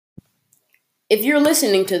If you're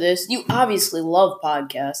listening to this, you obviously love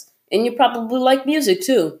podcasts, and you probably like music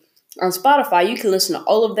too. On Spotify, you can listen to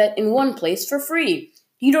all of that in one place for free.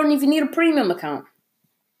 You don't even need a premium account.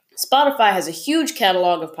 Spotify has a huge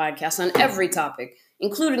catalog of podcasts on every topic,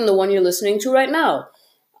 including the one you're listening to right now.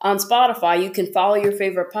 On Spotify, you can follow your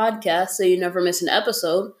favorite podcast so you never miss an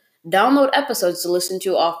episode, download episodes to listen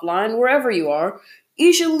to offline wherever you are,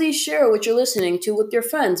 easily share what you're listening to with your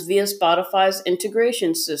friends via Spotify's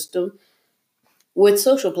integration system with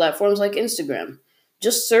social platforms like Instagram.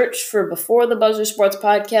 Just search for Before the Buzzer Sports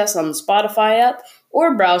Podcast on the Spotify app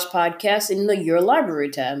or browse podcasts in the Your Library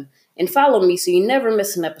tab. And follow me so you never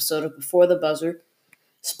miss an episode of Before the Buzzer.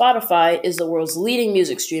 Spotify is the world's leading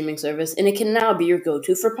music streaming service, and it can now be your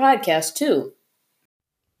go-to for podcasts too.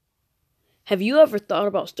 Have you ever thought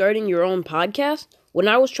about starting your own podcast? When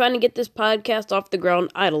I was trying to get this podcast off the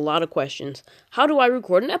ground, I had a lot of questions. How do I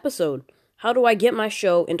record an episode? How do I get my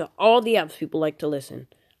show into all the apps people like to listen?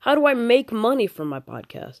 How do I make money from my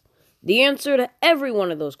podcast? The answer to every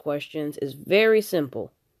one of those questions is very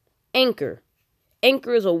simple. Anchor.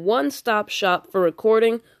 Anchor is a one-stop shop for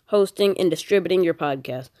recording, hosting, and distributing your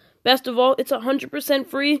podcast. Best of all, it's 100%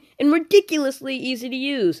 free and ridiculously easy to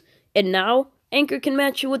use. And now, Anchor can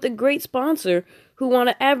match you with a great sponsor who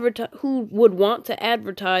would want to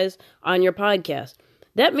advertise on your podcast.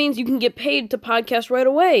 That means you can get paid to podcast right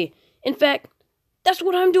away. In fact, that's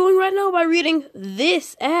what I'm doing right now by reading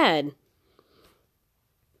this ad.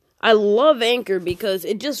 I love Anchor because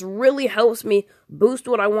it just really helps me boost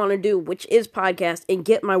what I want to do, which is podcast, and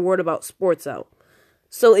get my word about sports out.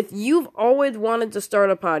 So if you've always wanted to start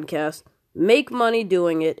a podcast, make money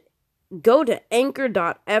doing it, go to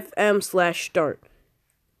anchor.fm/start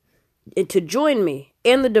to join me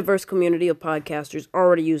and the diverse community of podcasters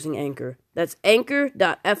already using Anchor. That's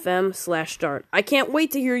anchor.fm/start. I can't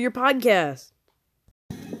wait to hear your podcast.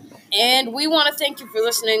 And we want to thank you for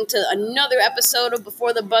listening to another episode of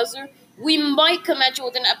Before the Buzzer. We might come at you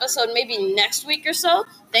with an episode maybe next week or so.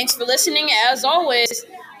 Thanks for listening, as always.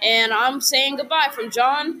 And I'm saying goodbye from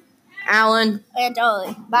John, Alan, and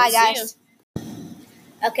Ollie. Bye, guys.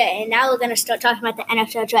 Okay, and now we're going to start talking about the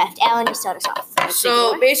NFL draft. Alan, you start us off.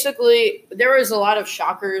 So basically, there was a lot of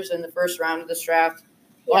shockers in the first round of this draft.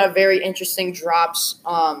 A lot of very interesting drops.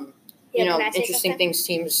 Interesting things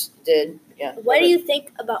teams did. Yeah. What do you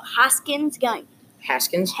think about Haskins going?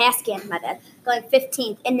 Haskins, my bad. Going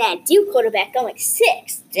 15th, and that Duke quarterback going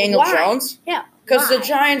 6th. Daniel Jones? Yeah. Because the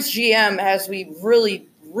Giants GM, as we really,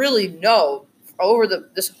 really know, over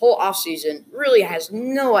this whole offseason, really has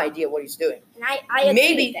no idea what he's doing. And I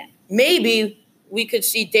agree with that. Maybe we could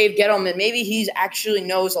see Dave Gettleman. Maybe he actually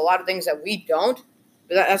knows a lot of things that we don't.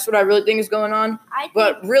 That's what I really think is going on.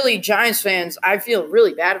 But really, Giants fans, I feel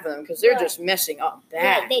really bad for them because they're just messing up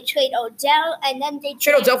bad. Yeah, they trade Odell, and then they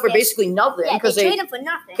trade Odell for basically nothing. Yeah, they trade him for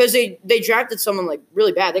nothing. Because they drafted someone like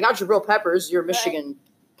really bad. They got Jabril Peppers, your Michigan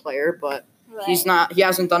player, but he's not. He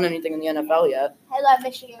hasn't done anything in the NFL yet. I love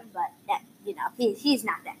Michigan, but he's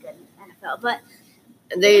not that good in the NFL. But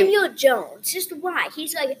Daniel Jones, just why?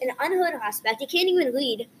 He's like an unheard of prospect. He can't even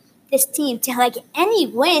lead this team to like any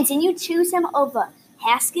wins, and you choose him over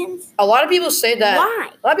Haskins? A lot of people say that. Why?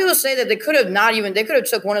 A lot of people say that they could have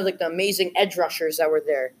took one of like the amazing edge rushers that were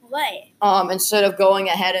there. Right. Instead of going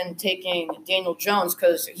ahead and taking Daniel Jones,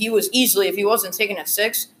 because he was easily, if he wasn't taken at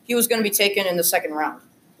 6, he was going to be taken in the second round.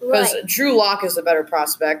 Because Drew Lock is a better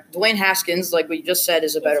prospect. Dwayne Haskins, like we just said,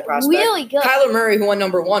 is a better prospect. Really good. Kyler Murray, who won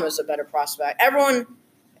number 1, was a better prospect.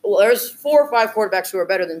 There's 4 or 5 quarterbacks who are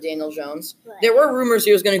better than Daniel Jones. Right. There were rumors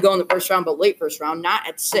he was going to go in the first round, but late first round, not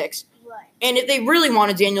at 6. Right. And if they really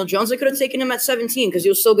wanted Daniel Jones, they could have taken him at 17 because he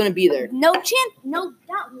was still going to be there. No doubt he would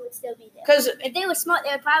still be there. Because if they were smart,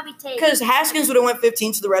 they would probably take. Because Haskins would have went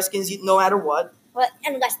 15 to the Redskins no matter what. Well,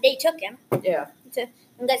 unless they took him. Yeah.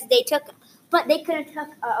 Unless they took him, but they could have took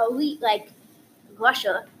an elite like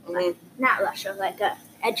rusher, not rusher, like a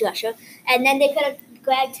edge rusher, and then they could have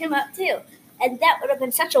grabbed him up too, and that would have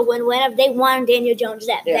been such a win-win if they wanted Daniel Jones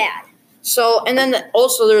that bad. So, and then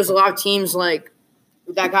also there's a lot of teams like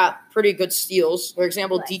that got pretty good steals. For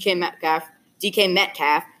example, DK Metcalf,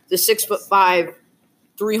 the 6'5",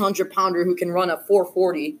 300-pounder who can run a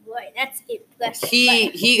 4.40. Right, that's it.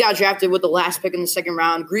 He got drafted with the last pick in the second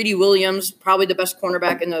round. Greedy Williams, probably the best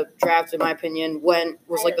cornerback in the draft in my opinion,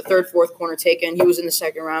 was like the third, fourth corner taken. He was in the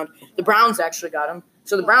second round. The Browns actually got him.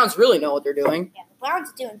 So the Browns really know what they're doing. Yeah, the Browns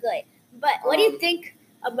are doing good. But what do you think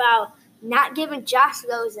about not giving Josh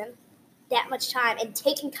Rosen that much time and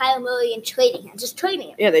taking Kyler Murray and trading him? Just trading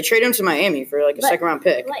him. Yeah, they traded him to Miami for like a second-round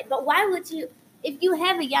pick. Right, but why would you – if you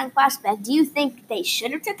have a young prospect, do you think they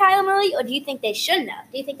should have took Kyler Murray or do you think they shouldn't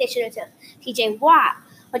have? Do you think they should have took T.J. Watt?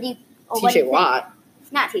 TJ Watt.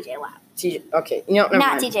 Not TJ Watt. Okay, never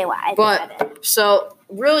mind. TJ Watt. But so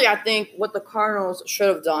really, I think what the Cardinals should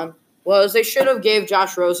have done was they should have gave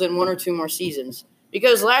Josh Rosen 1 or 2 more seasons,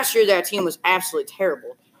 because last year that team was absolutely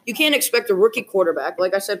terrible. You can't expect a rookie quarterback,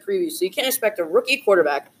 like I said previously. You can't expect a rookie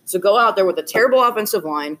quarterback to go out there with a terrible offensive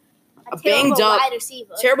line, a banged up,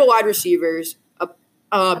 terrible wide receivers,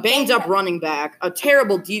 a banged up running back, a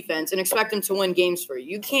terrible defense, and expect him to win games for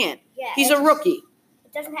you. You can't. Yeah, He's a rookie.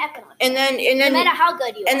 It doesn't happen. And then, no matter how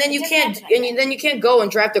good you are, and then you can't go and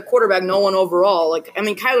draft a quarterback no one overall.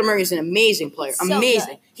 Kyler Murray is an amazing player,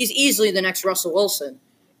 amazing. Good. He's easily the next Russell Wilson.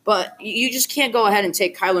 But you just can't go ahead and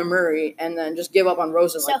take Kyler Murray and then just give up on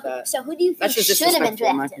Rosen like that. So who do you think should have been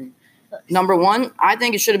drafted? Number 1, I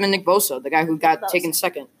think it should have been Nick Bosa, the guy who got taken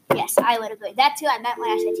second. Yes, I would agree. That too, I meant when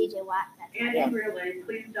I said TJ Watt. And really,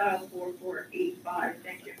 please dial 4485.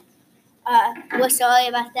 Thank you. We're sorry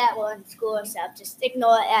about that. We're in school or stuff. Just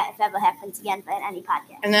ignore it if it ever happens again for any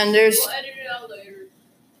podcast. And then there's. We'll edit it out later.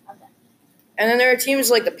 Okay. And then there are teams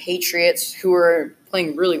like the Patriots who are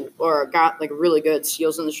playing got really good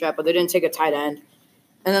steals in the draft, but they didn't take a tight end.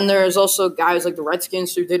 And then there's also guys like the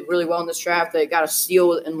Redskins who did really well in this draft. They got a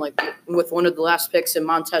steal with one of the last picks in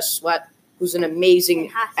Montez Sweat, who's an amazing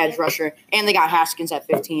edge rusher, and they got Haskins at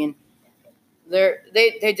 15.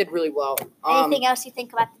 They did really well. Anything else you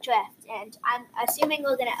think about the draft? And I'm assuming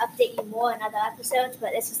we're going to update you more in other episodes,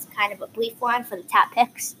 but this is kind of a brief one for the top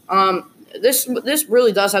picks. This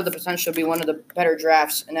really does have the potential to be one of the better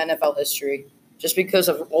drafts in NFL history, just because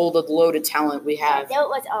of all the loaded talent we have. There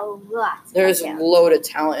was a lot. There's loaded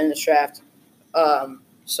talent in this draft.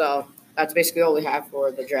 So that's basically all we have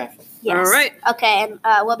for the draft. Yes. All right. Okay, and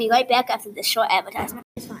we'll be right back after this short advertisement.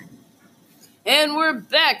 It's fine. And we're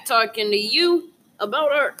back talking to you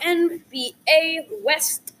about our NBA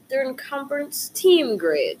Western Conference team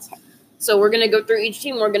grades. So we're going to go through each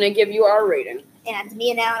team. We're going to give you our rating. And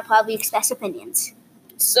me and Alan will probably express opinions.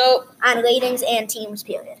 So on ratings and teams,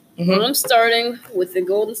 period. Mm-hmm. I'm starting with the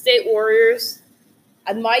Golden State Warriors.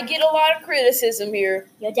 I might get a lot of criticism here.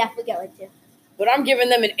 You're definitely going to. But I'm giving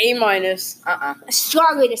them an A-. I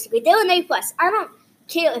strongly disagree. They're an A+. I don't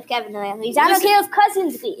care if Kevin Durant leaves. I don't care if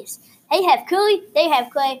Cousins leaves. They have Curry, they have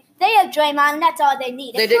Clay, they have Draymond, and that's all they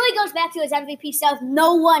need. If Curry goes back to his MVP self,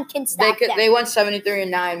 no one can stop them. They went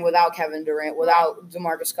 73-9 without Kevin Durant, without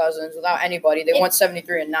DeMarcus Cousins, without anybody. They went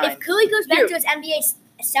 73-9. If Curry goes back to his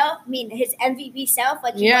his MVP self,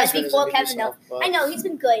 like he was before Kevin Durant, I know he's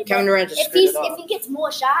been good. Kevin Durant just if he gets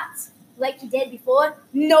more shots like he did before,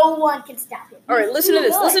 no one can stop him. All right, listen to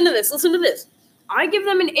this. I give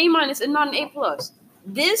them an A- and not an A+.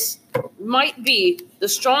 This might be the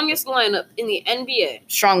strongest lineup in the NBA.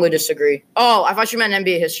 Strongly disagree. Oh, I thought you meant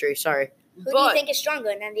NBA history. Sorry. Who do you think is stronger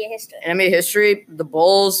in NBA history? In NBA history, the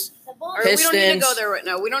Bulls. Pistons. We don't need to go there right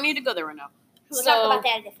now. We'll talk about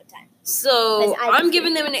that at a different time. So I'm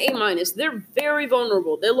giving them an A-. They're very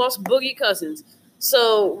vulnerable. They lost Boogie Cousins.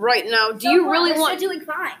 So right now, do you really want? They're doing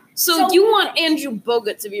fine. So you want Andrew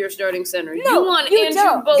Bogut to be your starting center? No, you want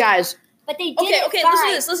Andrew Bogut, guys. But they did it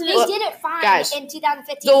fine. Listen to this. They did it fine guys, in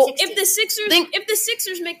 2015-16. If the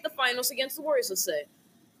Sixers make the finals against the Warriors, let's say,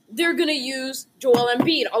 they're gonna use Joel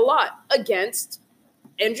Embiid a lot against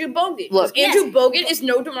Andrew Bogut. Look, Andrew Bogut is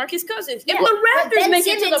no DeMarcus Cousins. If the Raptors make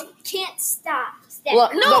it to the can't stop.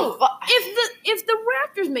 If the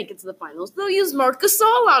Raptors make it to the finals, they'll use Marc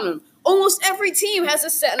Gasol on him. Almost every team has a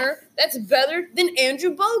center that's better than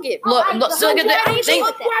Andrew Bogut.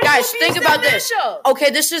 Guys, think about this. Okay,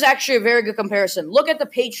 this is actually a very good comparison. Look at the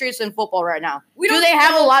Patriots in football right now. Do they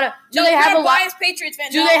have a lot of talent? Do they have a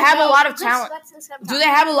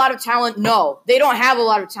lot of talent? No, they don't have a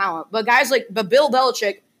lot of talent. But guys but Bill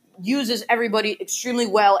Belichick uses everybody extremely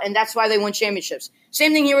well, and that's why they win championships.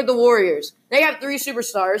 Same thing here with the Warriors. They have 3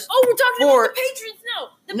 superstars. Oh, we're talking about the Patriots now.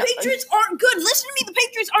 The Patriots aren't good. Listen to me. The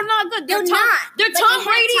Patriots are not good. They're not. They're Tom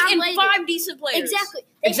Brady and 5 decent players.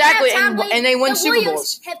 Exactly. And they win Super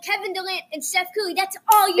Bowls. Have Kevin Durant and Steph Curry. That's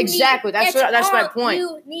all you need. Exactly. That's my point.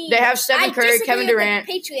 They have Stephen Curry, Kevin Durant.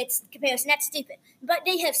 The Patriots comparison. That's stupid. But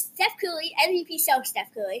they have Steph Curry, MVP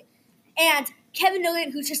Steph Curry, and Kevin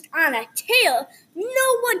Durant, who's just on a tear.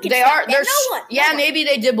 No one can stop that. No one. Yeah, maybe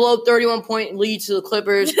they did blow 31-point lead to the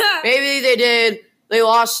Clippers. Maybe they did. They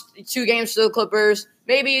lost 2 games to the Clippers.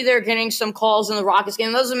 Maybe they're getting some calls in the Rockets game.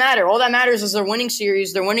 It doesn't matter. All that matters is they're winning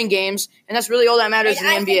series, they're winning games, and that's really all that matters in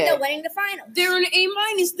the NBA. I think they're winning the finals. They're an A-.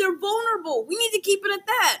 They're vulnerable. We need to keep it at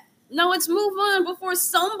that. Now let's move on before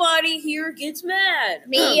somebody here gets mad.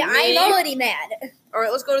 I'm already mad. All right,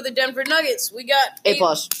 let's go to the Denver Nuggets. We got A+. I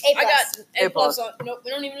got A+. Nope,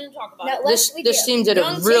 we don't even talk about it. This team did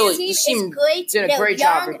a great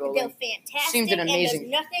job. They're fantastic. Team did amazing.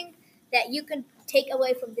 And there's nothing that you can take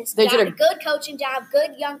away from this They job. did a Good coaching job,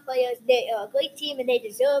 good young players. They are a great team, and they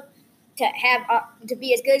deserve to have to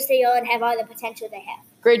be as good as they are and have all the potential they have.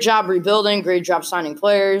 great job rebuilding. Great job signing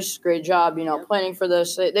players. Great job, planning for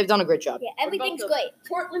this. They've done a great job. Yeah, everything's great.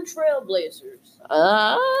 Portland Trailblazers.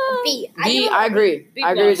 B. I agree. B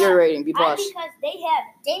I agree with plus. your rating. B plus. Because they have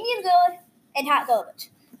Damian Lillard and Hot Garbage.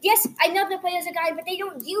 Yes, I know the players are good, but they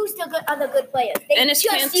don't use the other good players. They Enes just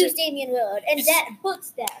Kanter. use Damian Lillard, and that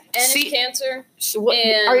hurts them. And Cancer.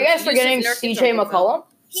 And are you guys forgetting C.J. McCollum?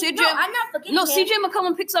 No, I'm not forgetting him. C.J.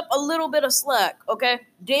 McCollum picks up a little bit of slack, okay?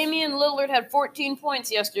 Damian Lillard had 14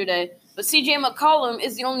 points yesterday, but C.J. McCollum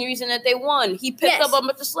is the only reason that they won. He picked up a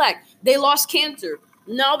bunch of slack. They lost Cancer.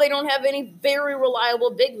 Now they don't have any very reliable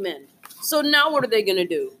big men. So now what are they going to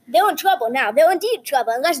do? They're in trouble now. They're in deep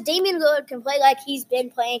trouble. Unless Damian Lillard can play like he's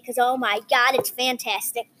been playing, because, oh, my God, it's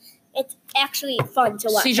fantastic. It's actually fun to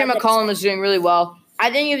watch. C.J. McCollum is doing really well.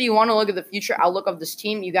 I think if you want to look at the future outlook of this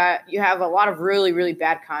team, you have a lot of really, really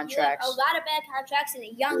bad contracts. A lot of bad contracts and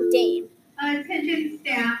a young Dame. Attention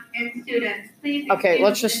staff and students, please. Okay,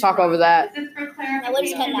 let's just talk over that. This is for Now,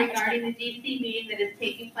 clarification regarding the DC meeting that is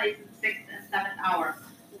taking place in the 6th and 7th hour.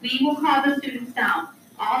 We will call the students down.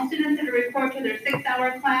 All students are to report to their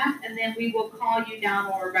 6-hour class, and then we will call you down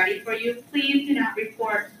when we're ready for you. Please do not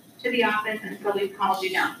report to the office until we've called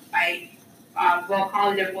you down. We'll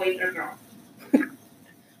call either boys or girls.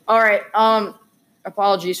 All right.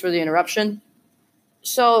 Apologies for the interruption.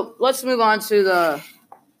 So let's move on to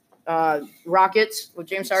the Rockets with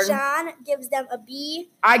James Harden. Sean gives them a B.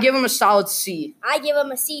 I give him a solid C. I give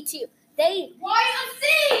them a C too. Why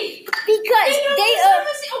a C? Because they are.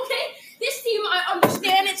 Okay, this team, I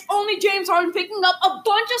understand it's only James Harden picking up a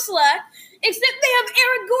bunch of slack, except they have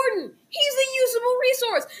Eric Gordon. He's a usable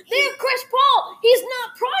resource. They have Chris Paul. He's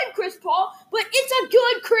not prime Chris Paul, but it's a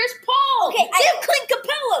good Chris Paul. Okay, they have Clint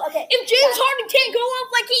Capella. Okay, If James Harden can't go off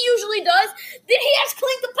like he usually does, then he has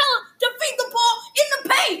Clint Capella to feed the ball in the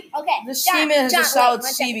paint. Okay. This team has a solid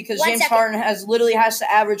C because James Harden literally has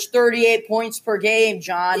to average 38 points per game,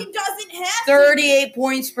 John. He doesn't have 38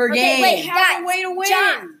 points per game. Wait, have a way to win.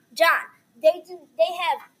 John, they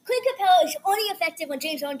have Clint Capella is only effective when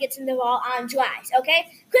James Harden gets in the ball on drives, okay?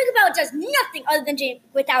 Clint Capella does nothing other than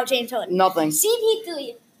without James Harden. Nothing.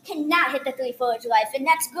 CP3 cannot hit the 3-4 drive, and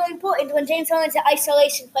that's very important when James Harden's an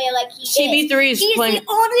isolation player like he is. CP3 is He's playing.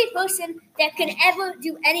 the only person that can ever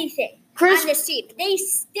do anything on this team. They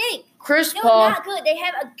stink. Chris They're Paul. not good. They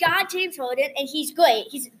have a god James Harden, and he's great.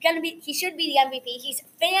 He should be the MVP. He's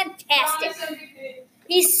fantastic.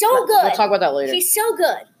 He's so good. We'll talk about that later. He's so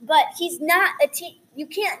good, but he's not a team. You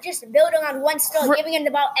can't just build on one star, giving him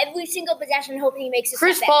the ball every single possession, hoping he makes a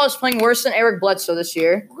Chris step Paul is playing worse than Eric Bledsoe this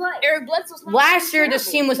year. back. Eric Bledsoe's not Last year, this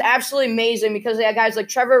terrible. team was absolutely amazing because they had guys like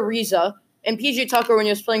Trevor Ariza and PJ Tucker when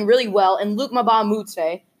he was playing really well, and Luke Mbah-a-Moute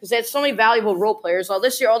because they had so many valuable role players. Well,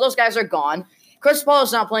 this year, all those guys are gone. Chris Paul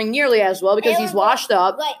is not playing nearly as well because he's washed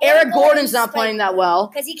up. Right, Eric Gordon's not playing that well.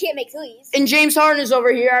 because he can't make threes. And James Harden is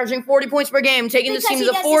over here averaging 40 points per game, taking this Because team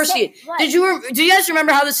to he the does 4 the same- seed. right. Do you guys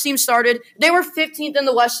remember how this team started? They were 15th in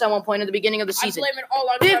the West at one point at the beginning of the I season. blame it all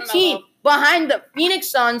on 15th Carmelo. behind the Phoenix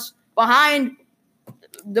Suns, behind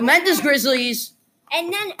the Memphis Grizzlies. And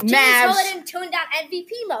then James Mavs. Harden turned on MVP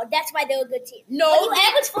mode. That's why they're a good team. No, When you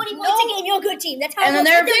average 40 points a game, you're a good team. That's how And then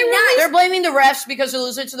it works. they're blaming the refs because they're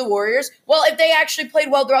losing to the Warriors. Well, if they actually played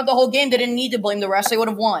well throughout the whole game, they didn't need to blame the refs. They would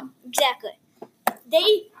have won. Exactly.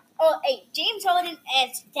 They are a James Harden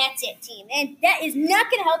and that's it team. And that is not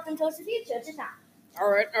going to help them towards the future. It's just not. All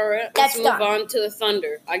right. That's Let's move done. on to the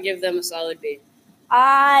Thunder. I give them a solid B.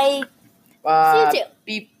 I C2.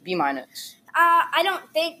 B minus. I don't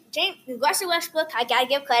think Russell Westbrook, I gotta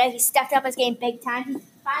give credit. He stepped up his game big time. He's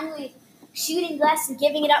finally shooting less and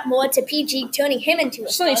giving it up more to PG, turning him into a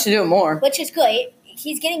Still needs to star, do it more. which is great.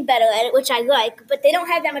 He's getting better at it, which I like. But they don't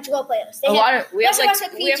have that much role players. They A have lot of We have Russell like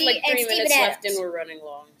Westbrook, 3 PG, and Steven minutes left, Adams. and we're running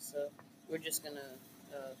long, so we're just gonna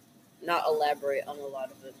not elaborate on a lot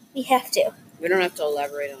of it. We have to. We don't have to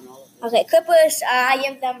elaborate on all of it. Okay, Clippers. I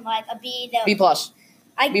give them like a B. B plus.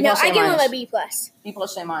 B plus, I A give them minus. a B plus. B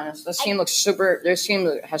plus, A minus. This team looks super. This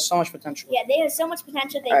team has so much potential. Yeah, they have so much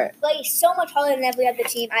potential. They All right. play so much harder than every other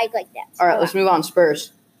team. I like that. All right, let's move on.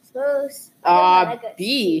 Spurs. Spurs. I give them a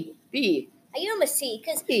B. I give them a C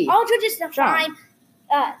because C. Aldridge is fine.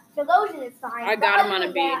 John. Devotion is fine. I but got other him on a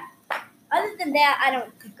than B. that- Other than that, I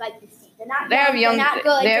don't like this team. They're not. They have young. They're not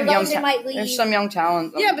good. They have young. DeRozan might leave. There's some young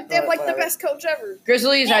talent. Yeah, but they have like the whatever. best coach ever.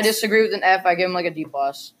 Grizzlies. I Yes. disagree with an F. I give them like a D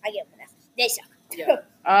plus. I give them an F. They suck.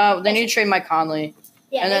 Yeah. They need to trade Mike Conley.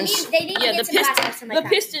 Yeah, And they then need to Yeah, get the some prospects from Pistons. my The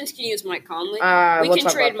Pistons can use Mike Conley. We'll We can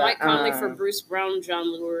talk trade about Mike that. Conley for Bruce Brown,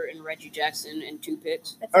 John Lure, and Reggie Jackson, and 2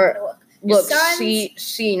 picks. That's All not right. gonna work. Look, Suns-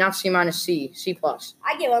 C, not C minus, C plus.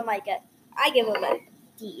 I give them a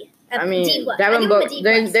D. I mean, D plus. Devin I give them a Book, D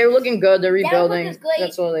they're plus. looking good. They're Devin Book rebuilding. is great.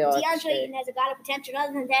 That's all they are. DeAndre Ayton has a lot of potential.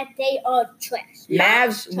 Other than that, they are trash.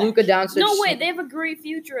 Mavs, Luka Doncic. No way, they have a great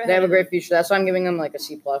future ahead. They have a of great future. That's why I'm giving them like a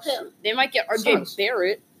C plus. them. They might get RJ Suns.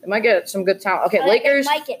 Barrett. They might get some good talent. Okay, They Lakers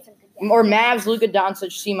might get some good guys. or Mavs, Luka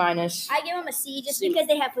Doncic, C minus. I give them a C just C. because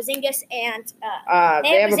they have Porzingis and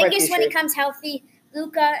They have a bright Porzingis when he future. comes healthy.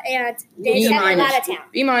 Luka and they B just have a lot minus. of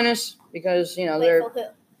talent. B minus because Wait, they're for who?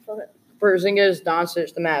 For who? Porzingis,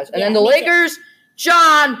 Doncic, the Mavs, and Yeah, then the me too. Lakers.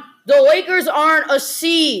 John, the Lakers aren't a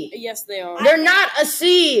C. Yes, they are. They're not a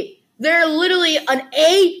C. They're literally an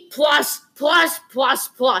A plus plus plus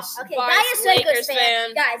plus. Okay, Biased biased Lakers Lakers fan.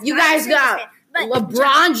 fan. Guys, You biased guys got Lakers fan. But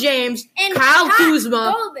LeBron James, and Kyle Hot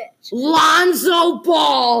Kuzma, Garbage. Lonzo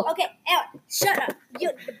Ball. Okay, Aaron, shut up.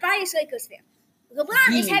 You're the biased Lakers fan.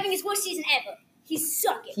 LeBron is He- having his worst season ever. He's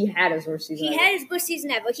sucking. He had his worst season. He ever. had his worst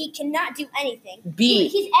season ever. He cannot do anything. B.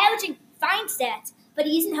 He's averaging fine stats, but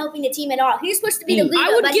he isn't helping the team at all. He's supposed to be the B. leader,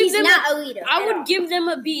 I would but give he's them not a leader. I at would all. give them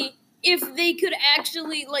a B if they could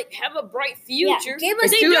actually have a bright future. give But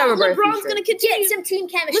us- they They do have a don't. bright LeBron's future. going to Get continue. some team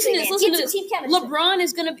chemistry. Listen to man. this. Listen Get to some this. team chemistry. LeBron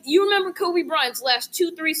is going to. You remember Kobe Bryant's last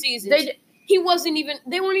 2-3 seasons? They He wasn't even.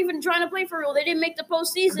 They weren't even trying to play for real. They didn't make the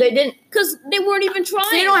postseason. They didn't. because they weren't even trying.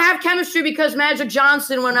 They don't have chemistry because Magic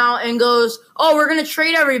Johnson went out and goes, "Oh, we're gonna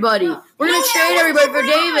trade everybody. We're gonna trade everybody for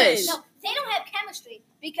Davis." No, they don't have chemistry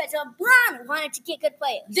because LeBron wanted to get good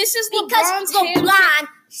players. This is Because LeBron's hand. LeBron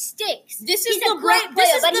stinks. This is He's a LeBron- great this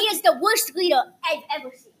player, is but the- he is the worst leader I've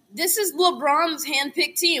ever seen. This is LeBron's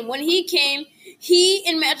handpicked team. When he came, he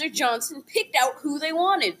and Magic Johnson picked out who they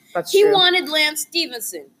wanted. That's He true. wanted Lance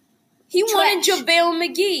Stevenson. He wanted Trash. JaVale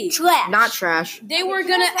McGee. Trash. Not trash. They were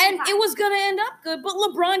gonna end. It was gonna end up good, but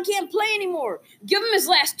LeBron can't play anymore. Give him his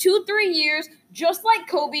last 2-3 years, just like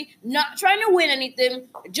Kobe, not trying to win anything,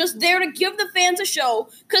 just there to give the fans a show.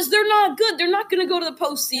 Because they're not good. They're not gonna go to the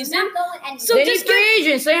He's postseason. not going anywhere. So They just need free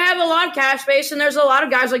agents. They have a lot of cap space, and there's a lot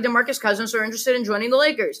of guys like DeMarcus Cousins who are interested in joining the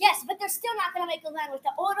Lakers. Yes, but they're still not going to make a line with the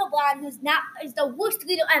old LeBron, is the worst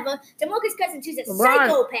leader ever. DeMarcus Cousins, who's a LeBron.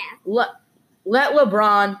 psychopath. Let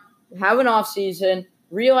LeBron have an offseason,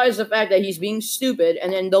 realize the fact that he's being stupid,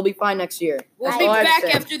 and then they'll be fine next year. We'll That's be all I have to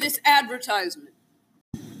back say. after this advertisement.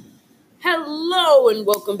 Hello and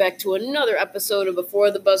welcome back to another episode of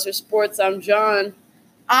Before the Buzzer Sports. I'm John.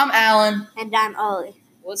 I'm Alan. And I'm Ollie.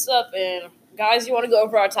 What's up? And guys, you want to go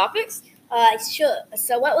over our topics? Sure.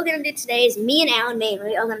 So what we're going to do today is me and Alan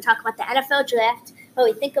mainly are going to talk about the NFL draft, what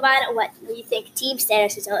we think about it, what we think team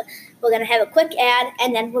statuses are. We're going to have a quick ad,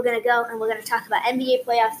 and then we're going to go and we're going to talk about NBA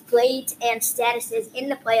playoffs, grades, and statuses in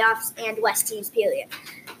the playoffs and West teams, period.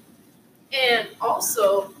 And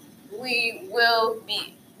also, we will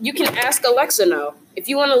be. You can ask Alexa now. If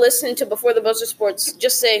you want to listen to Before the Buzzer Sports,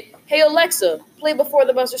 just say, "Hey Alexa, play Before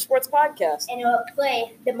the Buzzer Sports podcast," And it'll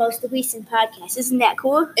play the most recent podcast. Isn't that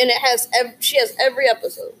cool? and it has. She has every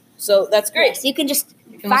episode, so that's great. Yes, you can just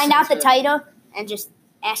You can find listen out the to it. title and just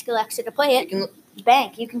ask Alexa to play it. You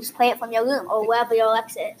Bang. You can just play it from your room or wherever your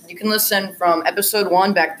Alexa is. You can listen from episode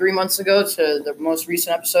 1 back 3 months ago to the most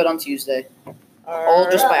recent episode on Tuesday. All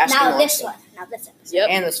just by asking Now Alexa. this one. Now this one. Yep.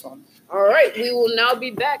 And this one. All right, we will now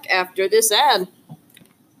be back after this ad.